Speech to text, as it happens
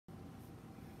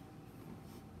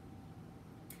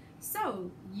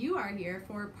So you are here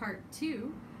for part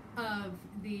 2 of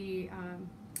the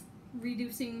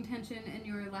reducing tension in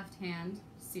your left hand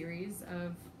series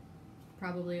of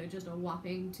probably just a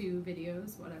whopping 2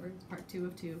 videos, whatever, it's part 2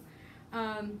 of 2.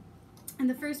 In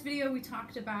the first video we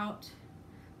talked about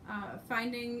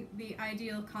finding the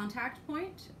ideal contact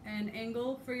point and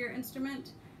angle for your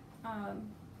instrument,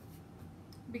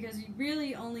 because you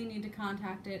really only need to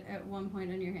contact it at one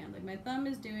point on your hand. Like my thumb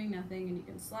is doing nothing, and you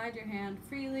can slide your hand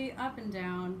freely up and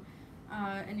down,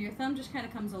 and your thumb just kind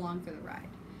of comes along for the ride.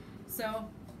 So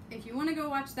if you want to go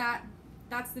watch that,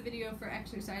 that's the video for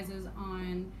exercises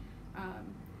on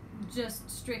just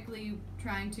strictly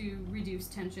trying to reduce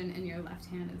tension in your left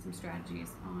hand and some strategies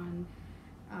on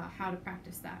how to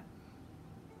practice that.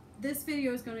 This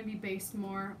video is going to be based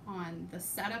more on the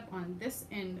setup on this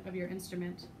end of your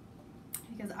instrument,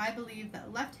 because I believe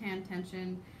that left hand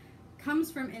tension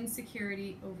comes from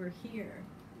insecurity over here.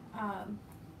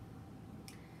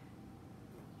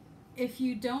 If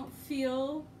you don't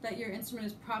feel that your instrument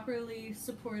is properly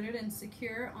supported and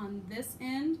secure on this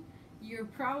end, you're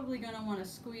probably going to want to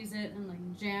squeeze it and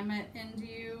like jam it into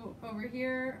you over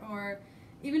here, or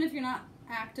even if you're not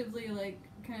actively like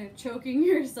kind of choking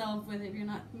yourself with it, if you're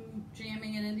not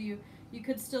jamming it into you, you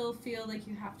could still feel like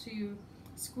you have to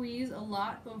squeeze a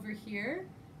lot over here,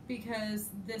 because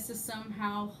this is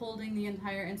somehow holding the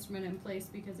entire instrument in place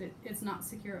because it's not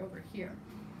secure over here.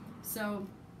 So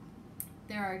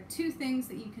there are 2 things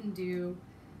that you can do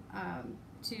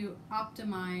to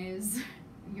optimize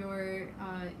your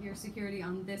security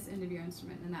on this end of your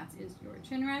instrument, and that is your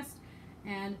chin rest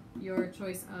and your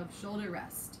choice of shoulder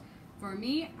rest. For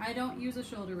me, I don't use a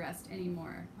shoulder rest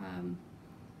anymore.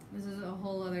 This is a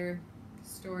whole other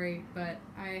story, but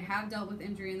I have dealt with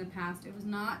injury in the past. It was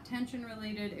not tension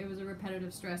related, it was a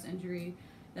repetitive stress injury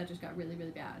that just got really,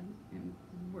 really bad and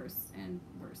worse and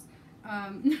worse.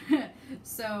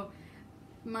 So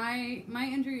my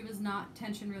injury was not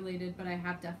tension related, but I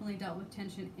have definitely dealt with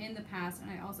tension in the past,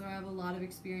 and I also have a lot of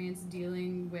experience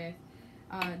dealing with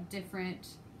different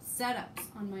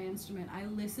setups on my instrument. I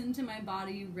listen to my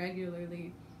body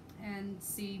regularly and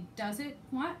see, does it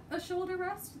want a shoulder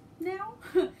rest now?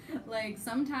 Like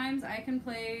sometimes I can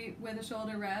play with a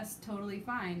shoulder rest totally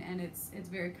fine and it's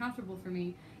very comfortable for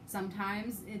me.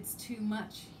 Sometimes it's too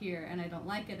much here and I don't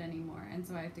like it anymore, and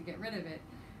so I have to get rid of it.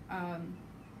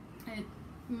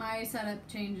 My setup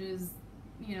changes,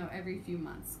 you know, every few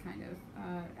months kind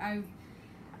of.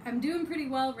 I'm doing pretty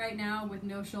well right now with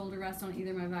no shoulder rest on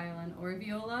either my violin or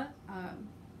viola,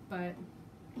 but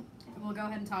we'll go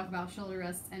ahead and talk about shoulder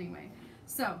rests anyway.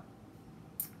 So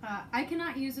I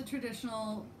cannot use a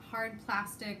traditional hard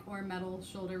plastic or metal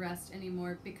shoulder rest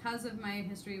anymore because of my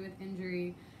history with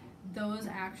injury. Those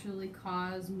actually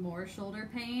cause more shoulder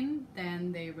pain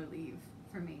than they relieve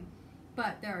for me.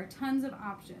 But there are tons of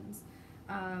options.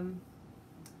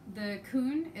 The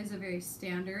Kuhn is a very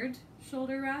standard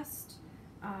shoulder rest.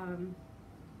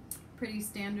 Pretty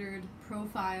standard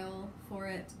profile for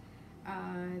it.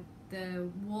 The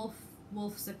Wolf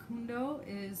Secundo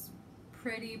is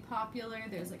pretty popular.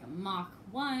 There's like a Mach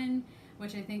 1,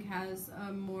 which I think has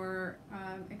a more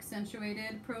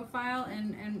accentuated profile,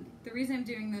 and the reason I'm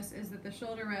doing this is that the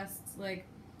shoulder rests, like,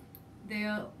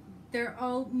 they're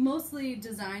all mostly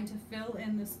designed to fill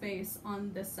in the space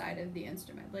on this side of the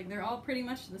instrument. Like they're all pretty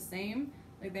much the same.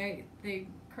 Like they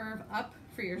curve up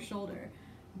for your shoulder,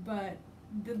 but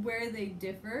where they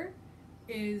differ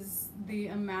is the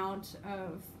amount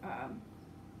of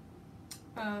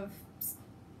I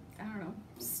don't know,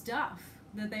 stuff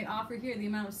that they offer here, the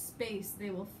amount of space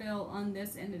they will fill on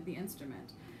this end of the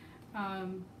instrument.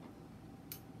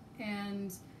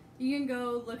 And you can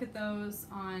go look at those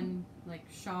on like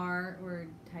Char or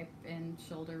type in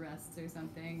shoulder rests or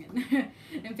something and,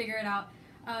 and figure it out.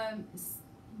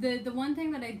 The one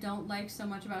thing that I don't like so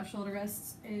much about shoulder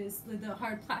rests is the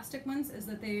hard plastic ones, is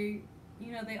that they,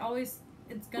 you know, they always,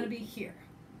 it's gonna be here.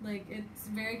 Like it's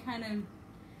very kind of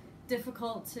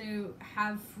difficult to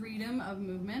have freedom of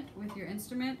movement with your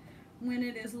instrument when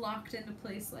it is locked into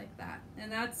place like that.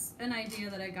 And that's an idea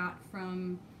that I got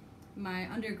from my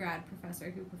undergrad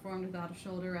professor who performed without a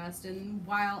shoulder rest. And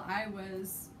while I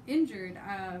was injured,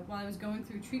 while I was going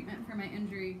through treatment for my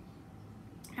injury,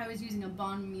 I was using a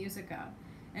Bon Musica,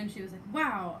 and she was like,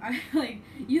 wow,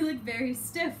 you look very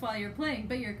stiff while you're playing,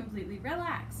 but you're completely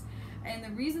relaxed. And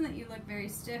the reason that you look very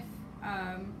stiff,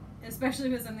 especially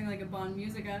with something like a Bon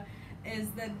Musica,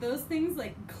 is that those things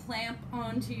like clamp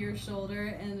onto your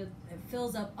shoulder, and it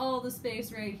fills up all the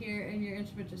space right here, and your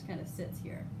instrument just kind of sits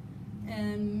here.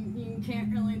 And you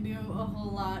can't really do a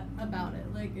whole lot about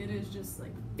it. Like it is just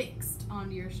like fixed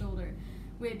onto your shoulder,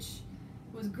 which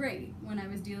was great when I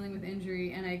was dealing with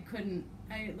injury and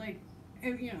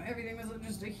everything was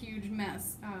just a huge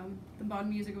mess. The mod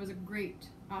music was a great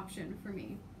option for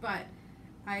me, but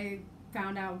I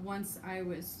found out once I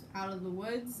was out of the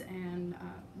woods and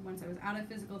once I was out of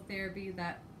physical therapy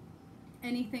that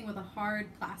anything with a hard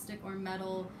plastic or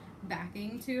metal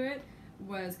backing to it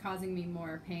was causing me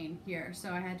more pain here.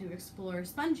 So I had to explore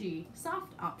spongy,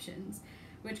 soft options,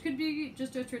 which could be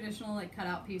just a traditional like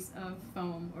cutout piece of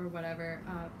foam or whatever.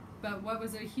 But what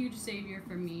was a huge savior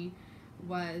for me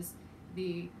was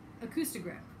the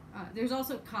Acoustogrip. There's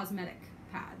also cosmetic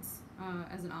pads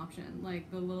as an option, like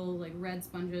the little like red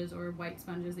sponges or white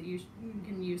sponges that you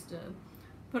can use to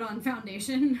put on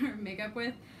foundation or makeup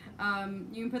with.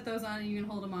 You can put those on and you can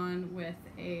hold them on with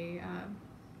a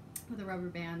rubber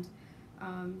band.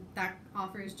 That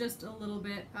offers just a little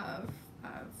bit of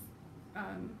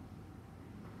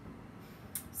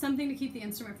something to keep the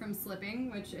instrument from slipping,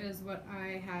 which is what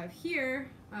I have here.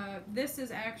 This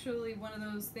is actually one of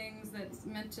those things that's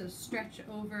meant to stretch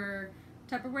over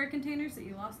Tupperware containers that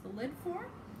you lost the lid for.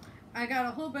 I got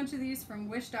a whole bunch of these from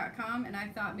wish.com, and I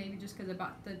thought maybe just because I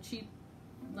bought the cheap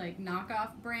like knockoff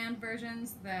brand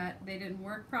versions that they didn't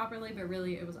work properly, but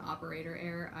really it was operator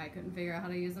error. I couldn't figure out how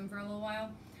to use them for a little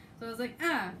while. So I was like,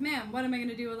 man, what am I going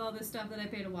to do with all this stuff that I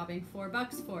paid a whopping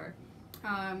 $4 for?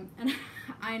 And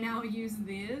I now use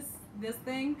this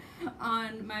thing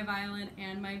on my violin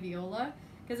and my viola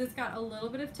because it's got a little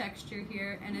bit of texture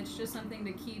here, and it's just something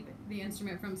to keep the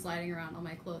instrument from sliding around on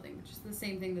my clothing, which is the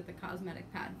same thing that the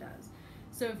cosmetic pad does.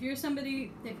 So if you're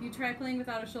somebody, if you try playing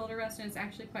without a shoulder rest and it's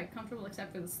actually quite comfortable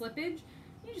except for the slippage,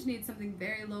 you just need something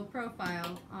very low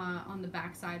profile on the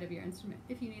back side of your instrument.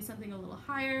 If you need something a little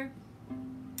higher,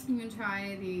 you can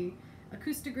try the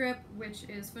Acoustogrip, which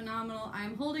is phenomenal.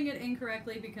 I'm holding it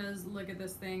incorrectly because look at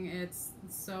this thing, it's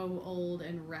so old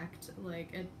and wrecked,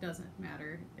 like it doesn't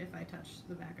matter if I touch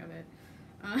the back of it.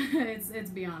 It's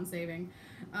beyond saving.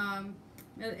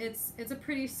 It's a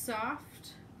pretty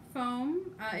soft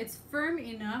foam. It's firm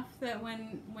enough that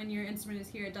when your instrument is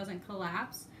here it doesn't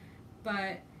collapse,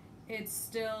 but it's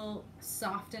still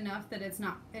soft enough that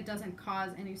it doesn't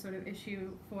cause any sort of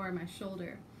issue for my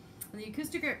shoulder. The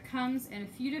Acoustogrip comes in a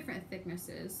few different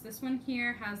thicknesses. This one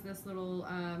here has this little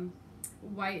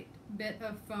white bit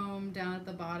of foam down at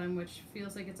the bottom, which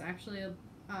feels like it's actually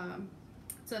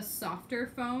it's a softer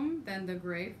foam than the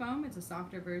gray foam. It's a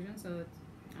softer version, so it's,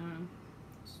 I don't know,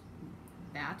 it's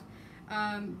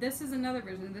that. This is another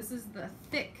version. This is the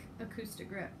thick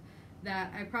Acoustogrip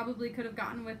that I probably could have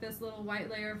gotten with this little white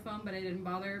layer of foam, but I didn't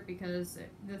bother because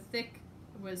the thick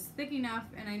was thick enough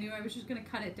and I knew I was just going to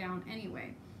cut it down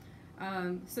anyway.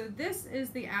 So this is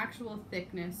the actual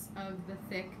thickness of the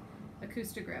thick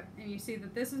Acoustogrip, and you see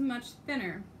that this is much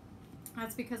thinner.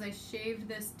 That's because I shaved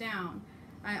this down.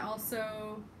 I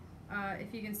also,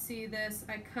 if you can see this,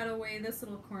 I cut away this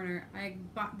little corner. I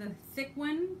bought the thick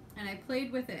one and I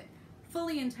played with it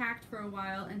fully intact for a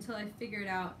while until I figured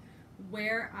out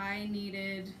where I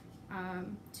needed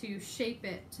to shape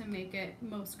it to make it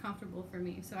most comfortable for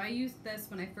me. So I used this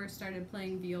when I first started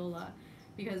playing viola,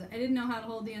 because I didn't know how to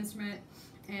hold the instrument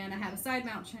and I had a side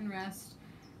mount chin rest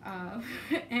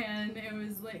and it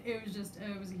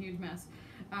was a huge mess.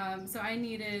 So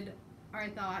I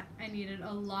thought I needed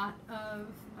a lot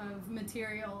of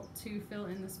material to fill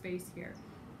in the space here.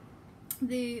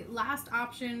 The last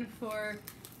option for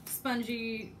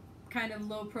spongy kind of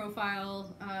low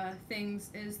profile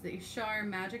things is the Char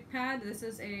Magic Pad. This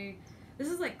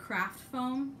is like craft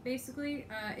foam basically.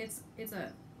 It's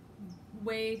a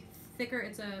way thicker,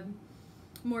 it's a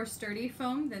more sturdy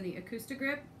foam than the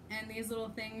Acoustogrip, and these little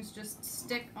things just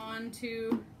stick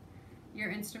onto your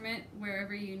instrument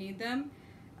wherever you need them.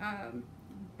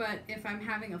 But if I'm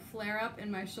having a flare-up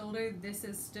in my shoulder, this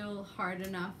is still hard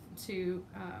enough to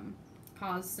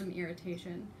cause some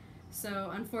irritation.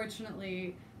 So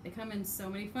unfortunately, they come in so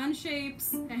many fun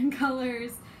shapes and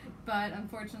colors, but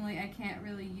unfortunately I can't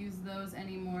really use those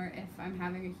anymore if I'm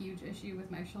having a huge issue with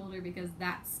my shoulder, because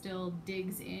that still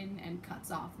digs in and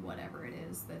cuts off whatever it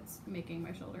is that's making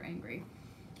my shoulder angry.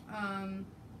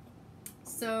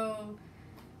 So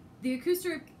the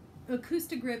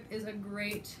Acoustogrip is a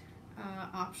great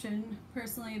option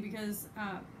personally, because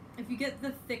if you get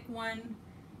the thick one,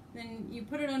 then you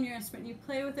put it on your instrument, you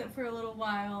play with it for a little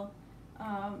while,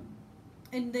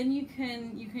 and then you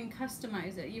can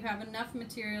customize it. You have enough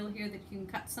material here that you can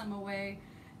cut some away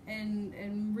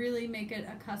and really make it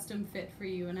a custom fit for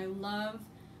you. And I love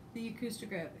the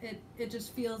Acoustogrip. It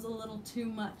just feels a little too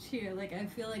much here. Like I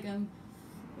feel like I'm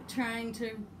trying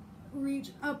to reach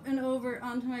up and over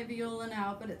onto my viola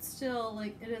now, but it's still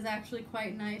like, it is actually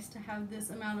quite nice to have this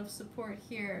amount of support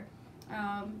here.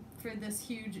 for this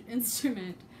huge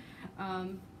instrument.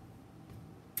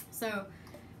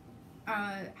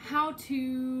 How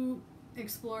to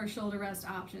explore shoulder rest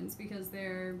options, because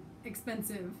they're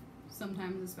expensive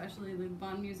sometimes, especially the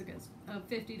Von Musica is a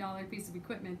 $50 piece of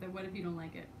equipment that what if you don't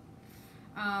like it?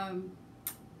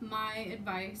 My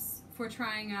advice for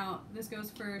trying out, this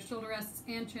goes for shoulder rests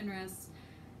and chin rests,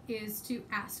 is to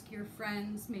ask your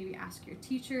friends, maybe ask your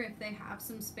teacher if they have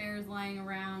some spares lying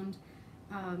around.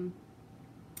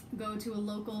 Go to a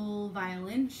local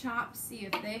violin shop, see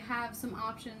if they have some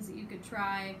options that you could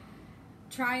try.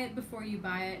 Try it before you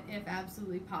buy it, if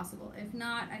absolutely possible. If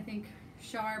not, I think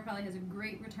Char probably has a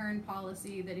great return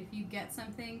policy that if you get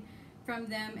something from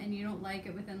them and you don't like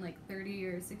it within like 30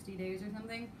 or 60 days or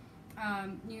something,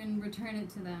 you can return it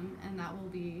to them and that will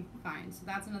be fine. So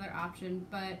that's another option,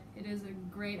 but it is a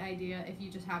great idea if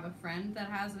you just have a friend that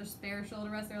has a spare shoulder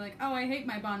rest. They're like, oh, I hate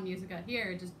my Von Musica.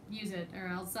 Here, just use it, or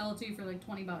I'll sell it to you for like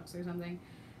 20 bucks or something.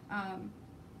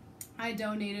 I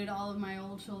donated all of my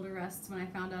old shoulder rests when I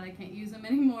found out I can't use them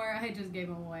anymore. I just gave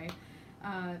them away.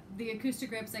 The acoustic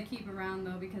grips I keep around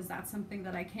though, because that's something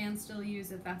that I can still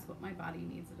use if that's what my body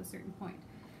needs at a certain point.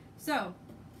 So,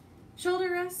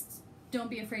 shoulder rests, don't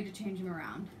be afraid to change them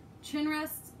around. Chin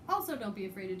rests, also don't be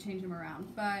afraid to change them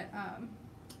around. But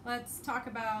let's talk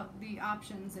about the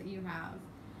options that you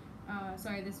have.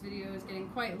 Sorry, this video is getting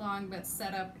quite long, but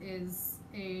setup is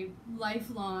a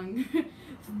lifelong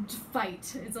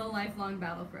fight. It's a lifelong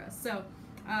battle for us. So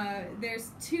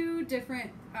there's two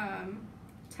different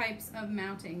types of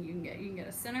mounting you can get. You can get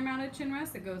a center mounted chin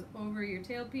rest that goes over your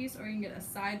tailpiece, or you can get a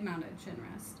side mounted chin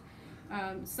rest.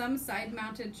 Some side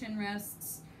mounted chin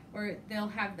rests, or they'll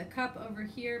have the cup over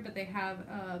here, but they have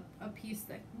a piece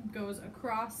that goes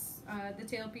across the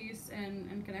tailpiece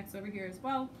and connects over here as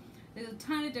well. There's a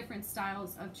ton of different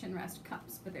styles of chin rest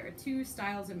cups, but there are two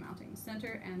styles of mounting,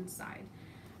 center and side.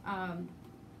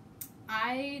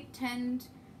 I tend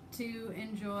to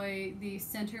enjoy the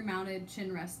center mounted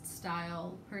chin rest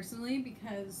style personally,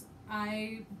 because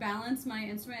I balance my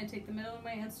instrument. I take the middle of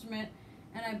my instrument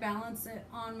and I balance it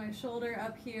on my shoulder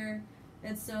up here,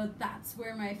 and so that's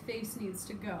where my face needs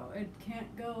to go. It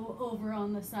can't go over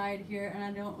on the side here, and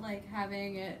I don't like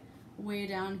having it way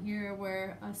down here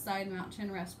where a side mount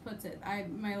chin rest puts it.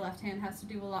 My left hand has to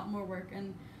do a lot more work,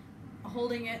 and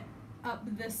holding it up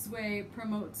this way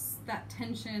promotes that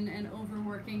tension and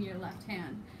overworking your left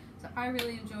hand. So I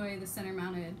really enjoy the center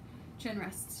mounted chin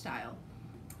rest style.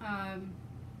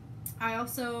 I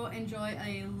also enjoy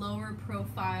a lower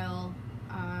profile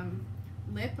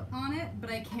lip on it, but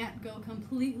I can't go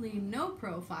completely no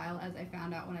profile, as I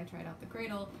found out when I tried out the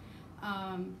cradle,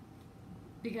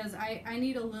 because I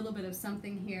need a little bit of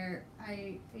something here.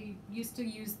 I used to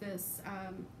use this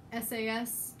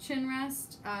SAS chin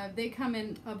rest. They come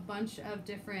in a bunch of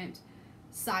different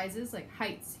sizes, like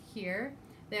heights here.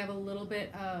 They have a little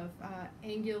bit of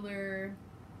angular,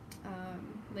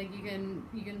 like you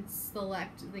can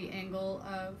select the angle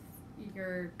of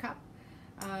your cup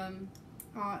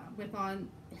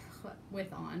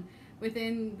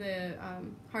within the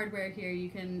hardware here. You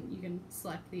can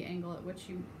select the angle at which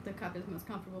the cup is most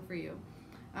comfortable for you.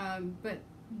 But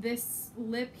this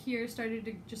lip here started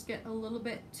to just get a little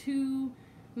bit too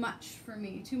much for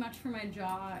me, too much for my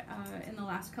jaw in the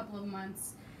last couple of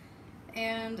months.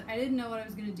 And I didn't know what I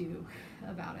was going to do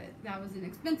about it. That was an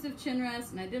expensive chin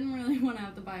rest, and I didn't really want to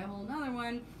have to buy a whole nother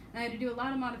one. And I had to do a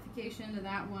lot of modification to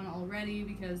that one already,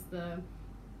 because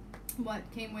what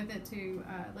came with it to,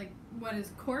 like what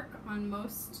is cork on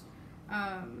most,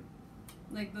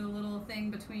 like the little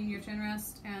thing between your chin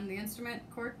rest and the instrument,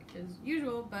 cork is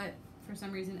usual, but for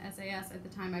some reason SAS at the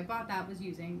time I bought that was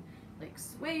using like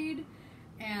suede,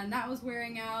 and that was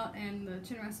wearing out, and the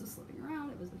chin rest was slipping around.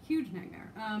 It was a huge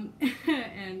nightmare.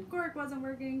 And cork wasn't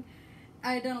working.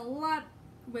 I had done a lot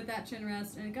with that chin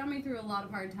rest, and it got me through a lot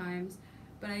of hard times,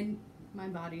 but my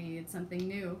body needed something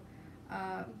new.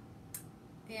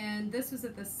 And this was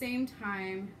at the same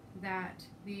time that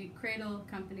the Cradle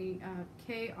company,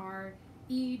 Kreddle,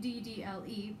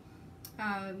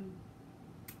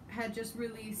 had just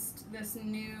released this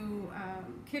new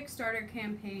Kickstarter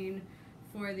campaign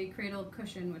for the Cradle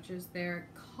cushion, which is their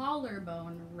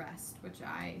collarbone rest, which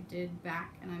I did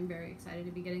back, and I'm very excited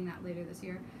to be getting that later this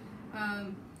year.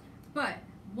 But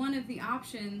one of the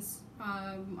options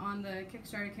on the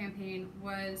Kickstarter campaign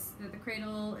was that the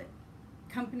Cradle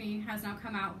company has now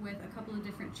come out with a couple of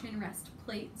different chin rest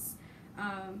plates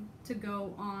to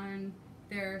go on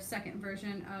their second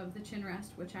version of the chin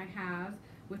rest, which I have,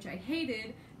 which I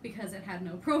hated because it had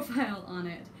no profile on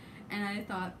it. And I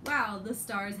thought, wow, the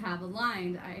stars have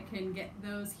aligned. I can get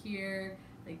those here.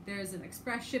 Like, there's an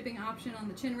express shipping option on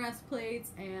the chin rest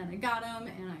plates, and I got them,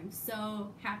 and I'm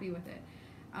so happy with it.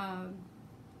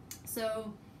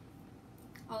 So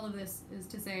all of this is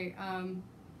to say,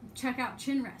 check out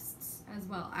chin rests as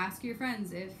well. Ask your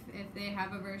friends if they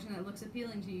have a version that looks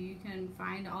appealing to you. You can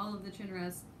find all of the chin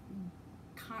rest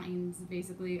kinds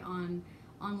basically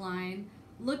online.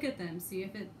 Look at them, see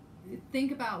if it,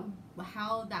 think about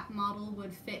how that model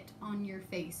would fit on your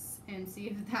face and see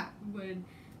if that would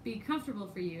be comfortable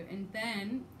for you. And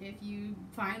then if you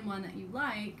find one that you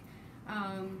like,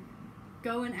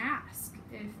 go and ask.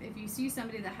 If you see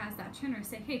somebody that has that chin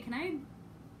rest, say, hey, can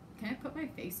I put my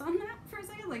face on that for a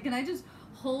second? Like, can I just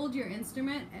hold your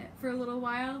instrument for a little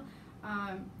while?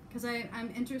 Because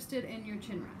I'm interested in your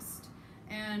chin rest.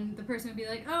 And the person would be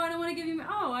like, oh, I don't want to give you,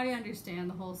 oh, I understand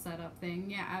the whole setup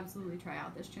thing. Yeah, absolutely, try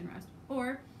out this chin rest.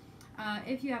 Or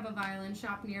if you have a violin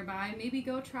shop nearby, maybe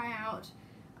go try out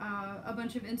a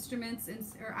bunch of instruments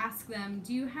or ask them,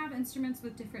 do you have instruments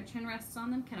with different chin rests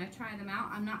on them? Can I try them out?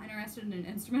 I'm not interested in an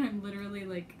instrument. I'm literally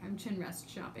like, I'm chin rest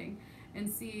shopping. And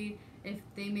see if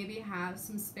they maybe have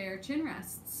some spare chin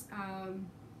rests,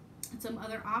 some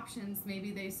other options.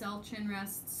 Maybe they sell chin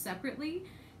rests separately.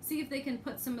 See if they can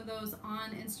put some of those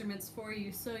on instruments for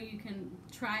you so you can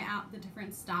try out the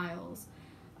different styles.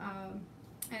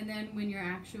 And then when you're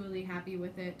actually happy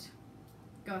with it,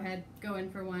 go ahead, go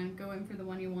in for one, go in for the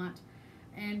one you want,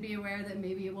 and be aware that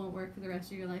maybe it won't work for the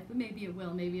rest of your life, but maybe it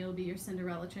will. Maybe it'll be your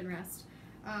Cinderella chin rest.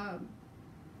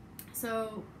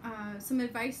 So some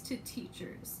advice to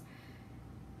teachers.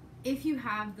 If you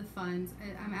have the funds,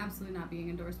 I'm absolutely not being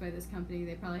endorsed by this company.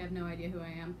 They probably have no idea who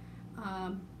I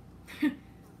am.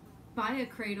 Buy a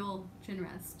cradle chin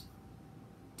rest.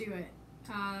 Do it.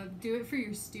 Do it for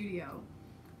your studio.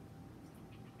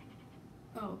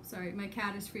 Oh, sorry, my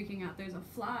cat is freaking out. There's a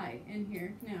fly in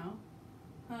here now.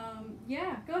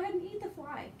 Yeah, go ahead and eat the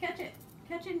fly. Catch it.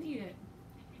 Catch it and eat it.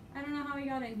 I don't know how he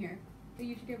got in here, but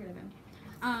you should get rid of him.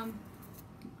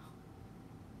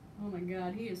 Oh my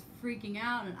god, he is freaking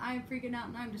out, and I'm freaking out,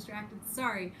 and I'm distracted.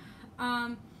 Sorry.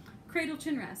 Cradle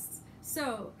chin rests.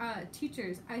 So,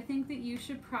 teachers, I think that you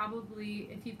should probably,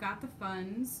 if you've got the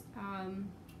funds,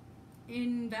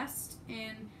 invest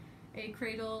in a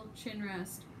cradle chin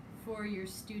rest for your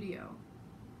studio.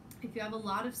 If you have a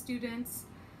lot of students,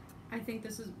 I think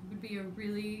this would be a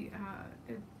really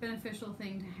beneficial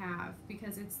thing to have,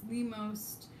 because it's the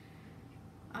most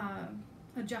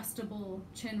adjustable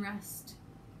chin rest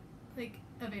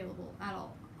available at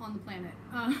all on the planet.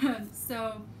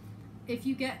 So if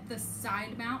you get the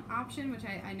side mount option, which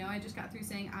I know I just got through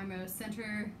saying I'm a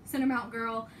center mount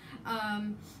girl,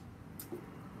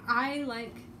 I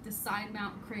like the side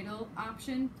mount cradle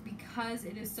option because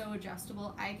it is so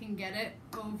adjustable. I can get it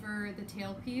over the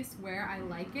tailpiece where I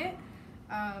like it,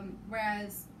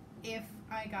 whereas if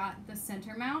I got the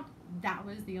center mount, that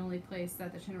was the only place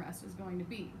that the chin rest was going to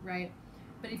be, right?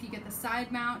 But if you get the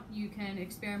side mount, you can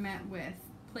experiment with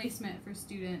placement for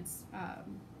students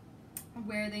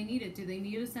where they need it. Do they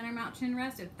need a center mount chin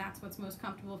rest? If that's what's most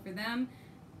comfortable for them,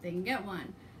 they can get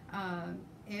one.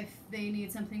 If they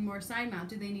need something more side mount,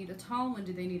 do they need a tall one?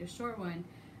 Do they need a short one?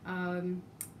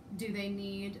 Do they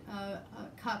need a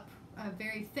cup, a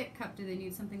very thick cup? Do they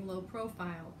need something low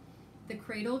profile? The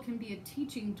cradle can be a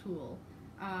teaching tool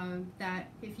that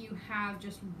if you have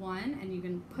just one and you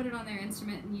can put it on their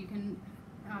instrument and you can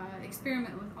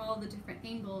experiment with all the different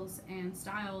angles and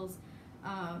styles,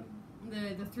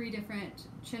 the 3 different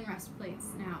chin rest plates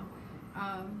now,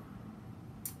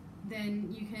 then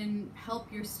you can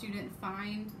help your student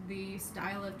find the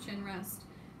style of chin rest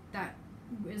that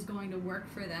is going to work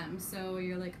for them. So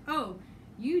you're like, oh,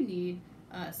 you need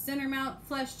a center mount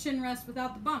flush chin rest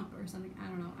without the bump or something. I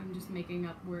don't know, I'm just making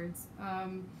up words.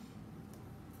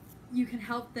 You can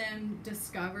help them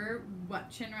discover what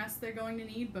chin rest they're going to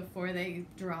need before they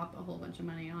drop a whole bunch of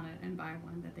money on it and buy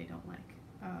one that they don't like.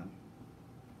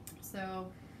 So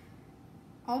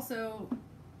also,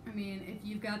 I mean, if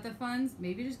you've got the funds,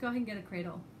 maybe just go ahead and get a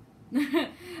cradle.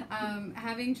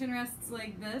 Having chin rests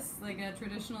like this, like a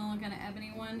traditional kind of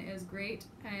ebony one, is great,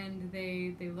 and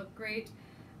they look great.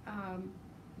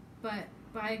 But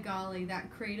by golly, that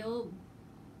cradle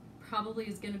probably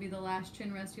is going to be the last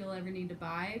chin rest you'll ever need to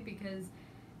buy, because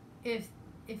if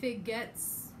it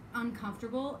gets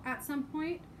uncomfortable at some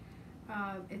point,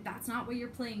 if that's not what your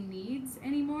playing needs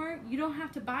anymore, you don't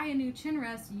have to buy a new chin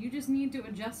rest. You just need to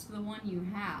adjust the one you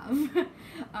have.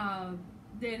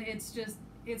 Then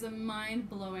it's a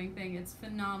mind-blowing thing. It's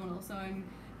phenomenal. So I'm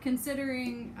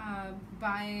considering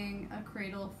buying a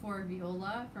cradle for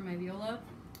my viola.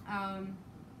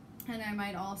 And I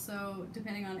might also,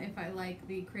 depending on if I like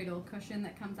the cradle cushion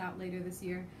that comes out later this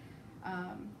year,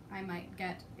 I might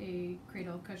get a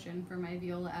cradle cushion for my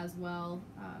viola as well.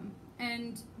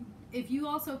 And if you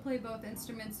also play both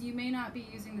instruments, you may not be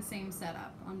using the same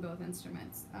setup on both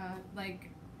instruments. Like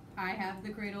I have the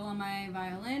cradle on my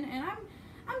violin, and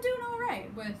I'm doing all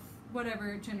right with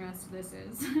whatever chin rest this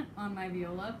is on my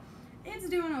viola. It's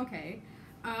doing okay,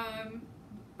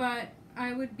 but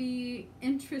I would be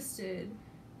interested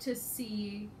to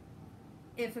see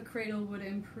if a cradle would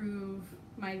improve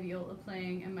my viola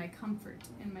playing and my comfort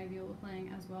in my viola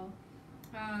playing as well.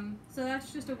 So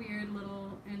that's just a weird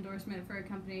little endorsement for a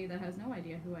company that has no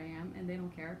idea who I am, and they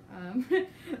don't care.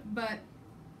 But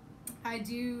I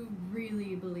do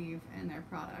really believe in their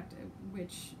product,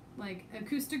 which, like,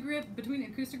 Acoustogrip, between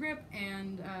Acoustogrip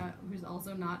and, who's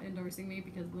also not endorsing me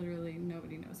because literally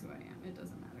nobody knows who I am. It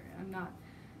doesn't matter. I'm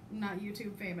not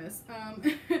YouTube famous.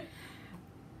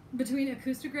 Between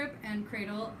Acoustogrip and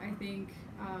Cradle, I think,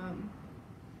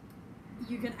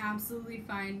 you can absolutely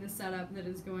find the setup that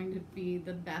is going to be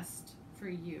the best for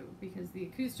you, because the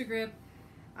Acoustogrip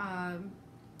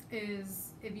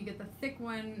is, if you get the thick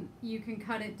one, you can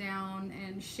cut it down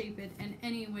and shape it in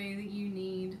any way that you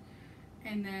need,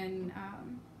 and then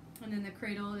the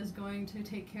Cradle is going to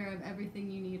take care of everything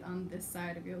you need on this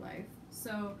side of your life.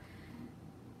 So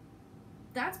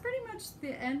that's pretty much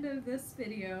the end of this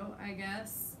video, I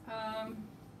guess.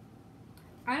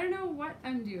 I don't know what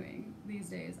I'm doing these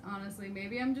days, honestly.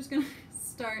 Maybe I'm just gonna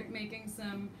start making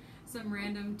some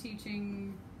random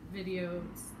teaching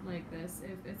videos like this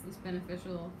if it's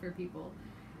beneficial for people.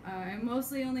 I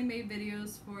mostly only made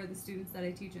videos for the students that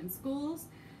I teach in schools,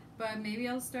 but maybe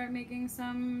I'll start making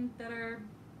some that are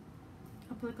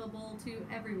applicable to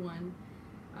everyone.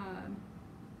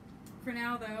 For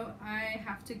now, though, I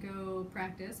have to go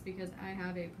practice because I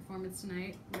have a performance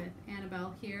tonight with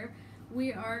Annabelle here.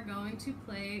 We are going to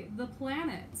play The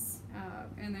Planets,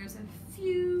 and there's a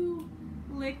few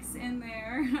licks in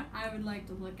there I would like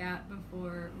to look at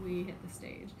before we hit the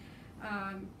stage.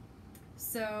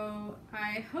 So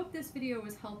I hope this video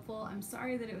was helpful. I'm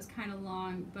sorry that it was kind of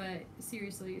long, but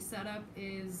seriously, setup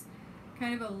is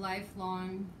kind of a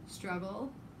lifelong struggle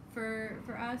for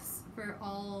us, for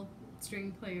all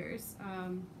string players.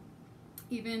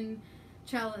 Even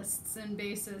cellists and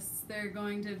bassists, they're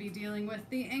going to be dealing with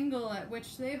the angle at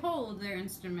which they hold their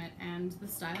instrument, and the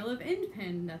style of end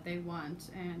pin that they want,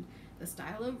 and the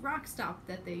style of rock stop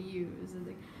that they use,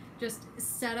 and just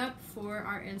set up for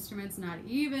our instruments, not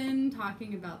even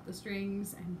talking about the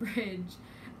strings and bridge,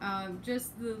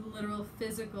 just the literal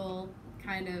physical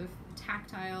kind of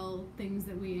tactile things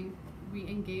that we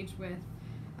engage with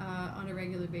on a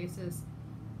regular basis.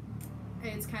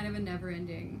 It's kind of a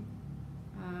never-ending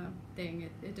thing.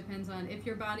 It depends on if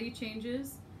your body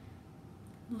changes,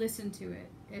 listen to it.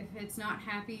 If it's not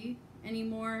happy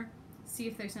anymore, see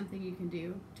if there's something you can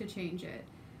do to change it,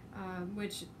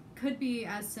 which could be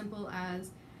as simple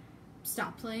as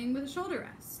stop playing with a shoulder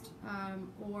rest,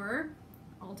 or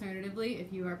alternatively,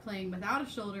 if you are playing without a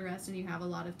shoulder rest and you have a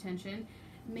lot of tension,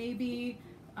 maybe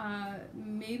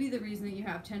the reason that you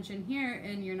have tension here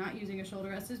and you're not using a shoulder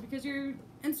rest is because your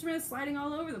instrument is sliding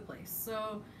all over the place.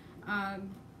 So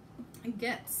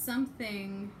get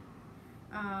something.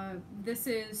 This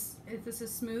is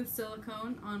smooth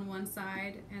silicone on one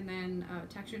side and then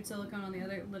textured silicone on the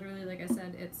other. Literally, like I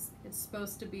said, it's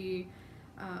supposed to be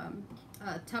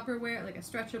a Tupperware, like a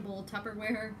stretchable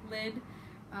Tupperware lid.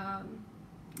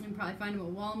 You can probably find them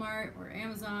at Walmart or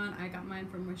Amazon. I got mine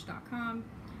from wish.com.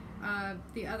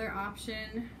 The other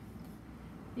option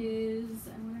is,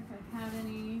 I wonder if I have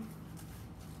any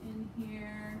in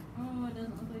here. Oh, it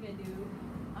doesn't look like I do.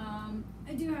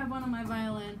 I do have one on my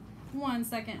violin. One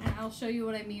second, and I'll show you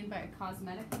what I mean by a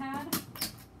cosmetic pad.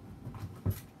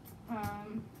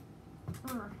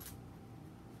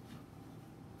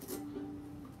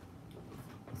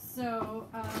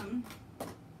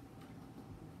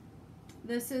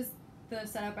 This is the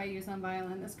setup I use on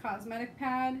violin. This cosmetic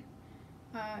pad,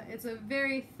 it's a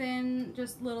very thin,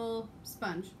 just little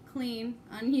sponge, clean,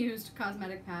 unused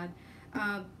cosmetic pad,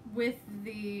 with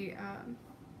the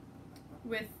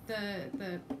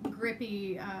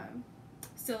grippy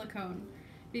silicone,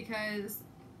 because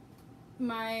on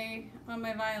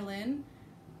my violin,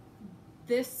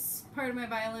 this part of my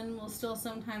violin will still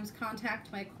sometimes contact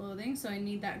my clothing, so I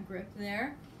need that grip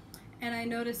there, and I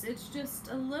notice it's just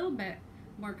a little bit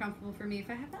more comfortable for me if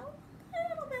I have that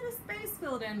little bit of space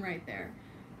filled in right there.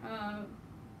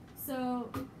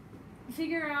 So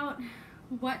figure out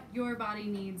what your body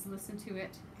needs, listen to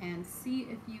it, and see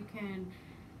if you can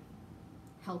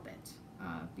help it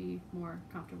be more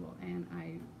comfortable. And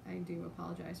I do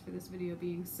apologize for this video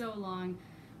being so long.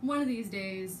 One of these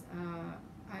days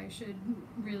I should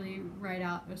really write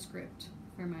out a script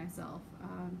for myself.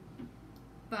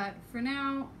 But for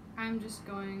now, I'm just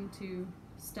going to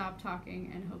stop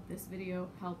talking and hope this video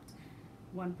helped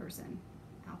one person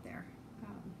out there.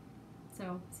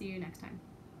 So see you next time.